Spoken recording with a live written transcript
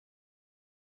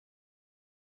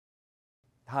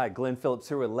Hi, Glenn Phillips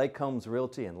here with Lake Homes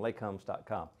Realty and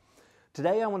lakehomes.com.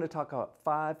 Today I want to talk about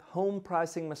 5 home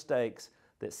pricing mistakes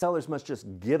that sellers must just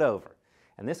get over.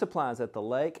 And this applies at the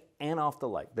lake and off the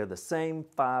lake. They're the same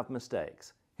 5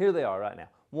 mistakes. Here they are right now.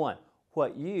 1,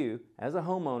 what you, as a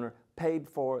homeowner, paid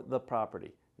for the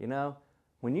property. You know,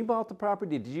 when you bought the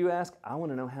property, did you ask, I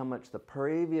want to know how much the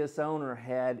previous owner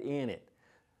had in it?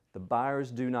 The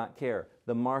buyers do not care.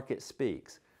 The market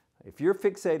speaks. If you're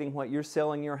fixating what you're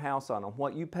selling your house on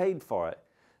what you paid for it,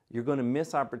 you're going to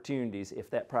miss opportunities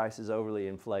if that price is overly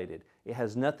inflated. It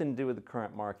has nothing to do with the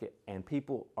current market, and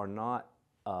people are not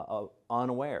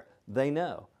unaware. They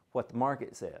know what the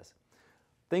market says.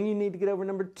 Thing you need to get over,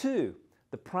 number 2,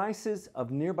 the prices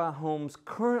of nearby homes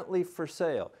currently for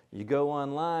sale. You go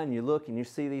online, you look, and you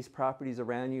see these properties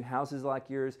around you, houses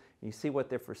like yours, and you see what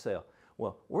they're for sale.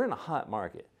 Well, we're in a hot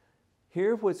market.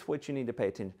 Here's what you need to pay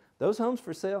attention. Those homes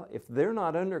for sale, if they're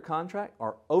not under contract,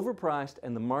 are overpriced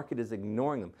and the market is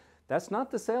ignoring them. That's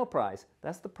not the sale price.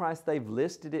 That's the price they've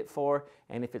listed it for.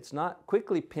 And if it's not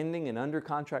quickly pending and under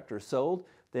contract or sold,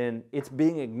 then it's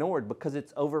being ignored because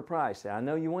it's overpriced. I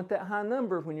know you want that high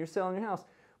number when you're selling your house,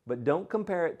 but don't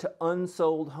compare it to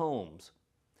unsold homes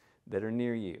that are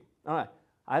near you. All right,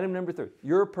 item number 3,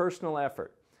 your personal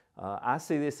effort. I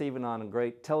see this even on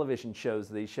great television shows,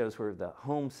 these shows where the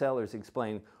home sellers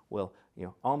explain, well, you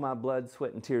know, all my blood,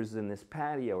 sweat, and tears is in this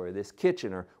patio or this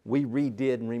kitchen, or we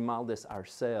redid and remodeled this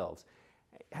ourselves.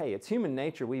 Hey, it's human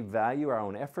nature. We value our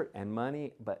own effort and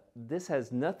money, but this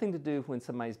has nothing to do when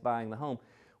somebody's buying the home.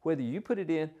 Whether you put it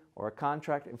in or a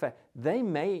contractor, in fact, they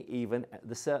may even,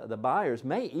 the buyers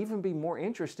may even be more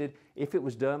interested if it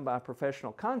was done by a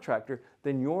professional contractor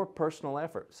than your personal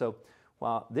effort. So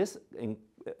while this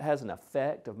has an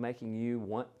effect of making you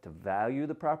want to value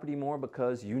the property more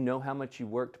because you know how much you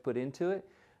work to put into it,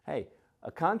 hey, a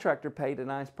contractor paid a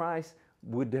nice price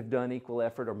would have done equal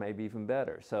effort or maybe even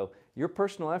better. So your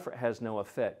personal effort has no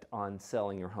effect on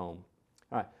selling your home.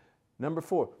 All right, number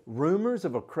 4, rumors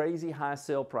of a crazy high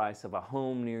sale price of a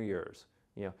home near yours.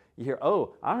 You know, you hear,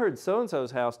 oh, I heard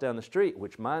so-and-so's house down the street,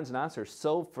 which mine's nicer,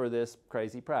 sold for this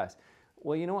crazy price.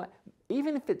 Well, you know what?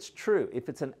 Even if it's true, if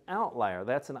it's an outlier,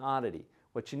 that's an oddity.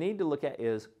 What you need to look at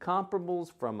is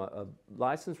comparables from a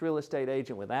licensed real estate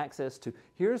agent with access to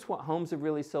here's what homes have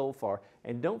really sold for,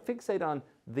 and don't fixate on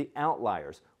the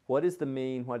outliers. What is the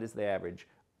mean, what is the average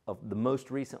of the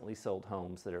most recently sold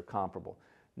homes that are comparable?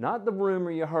 Not the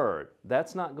rumor you heard.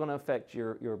 That's not going to affect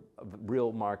your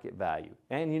real market value.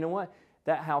 And you know what?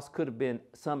 That house could have been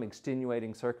some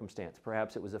extenuating circumstance.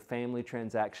 Perhaps it was a family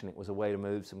transaction. It was a way to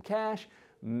move some cash.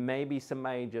 Maybe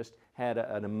somebody just had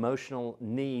an emotional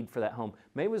need for that home.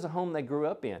 Maybe it was a home they grew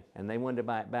up in and they wanted to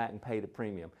buy it back and paid a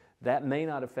premium. That may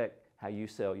not affect how you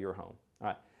sell your home. All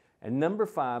right. And number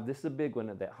 5, this is a big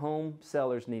one that home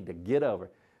sellers need to get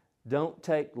over. Don't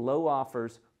take low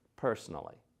offers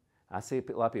personally. I see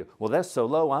a lot of people, well, that's so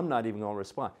low, I'm not even going to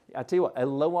respond. I tell you what, a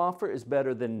low offer is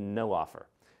better than no offer.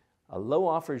 A low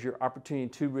offer is your opportunity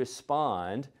to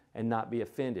respond and not be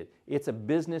offended. It's a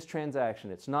business transaction.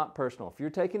 It's not personal. If you're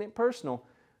taking it personal,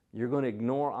 you're going to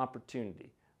ignore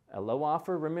opportunity. A low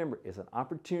offer, remember, is an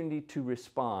opportunity to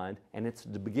respond, and it's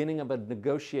the beginning of a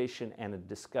negotiation and a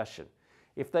discussion.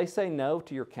 If they say no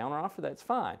to your counteroffer, that's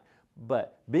fine.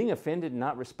 But being offended and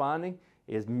not responding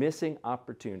is missing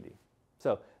opportunity.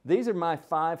 So these are my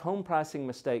 5 home pricing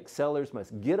mistakes sellers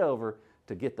must get over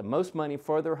to get the most money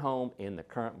for their home in the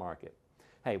current market.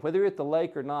 Hey, whether you're at the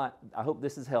lake or not, I hope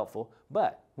this is helpful,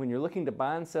 but when you're looking to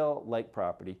buy and sell lake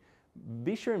property,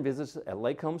 be sure and visit us at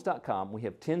lakehomes.com. We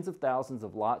have tens of thousands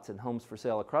of lots and homes for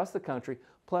sale across the country,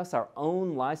 plus our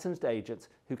own licensed agents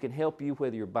who can help you,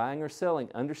 whether you're buying or selling,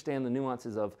 understand the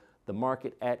nuances of the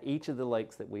market at each of the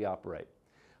lakes that we operate.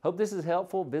 Hope this is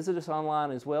helpful. Visit us online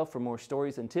as well for more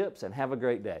stories and tips, and have a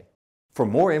great day. For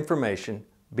more information,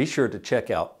 be sure to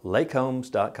check out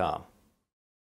lakehomes.com.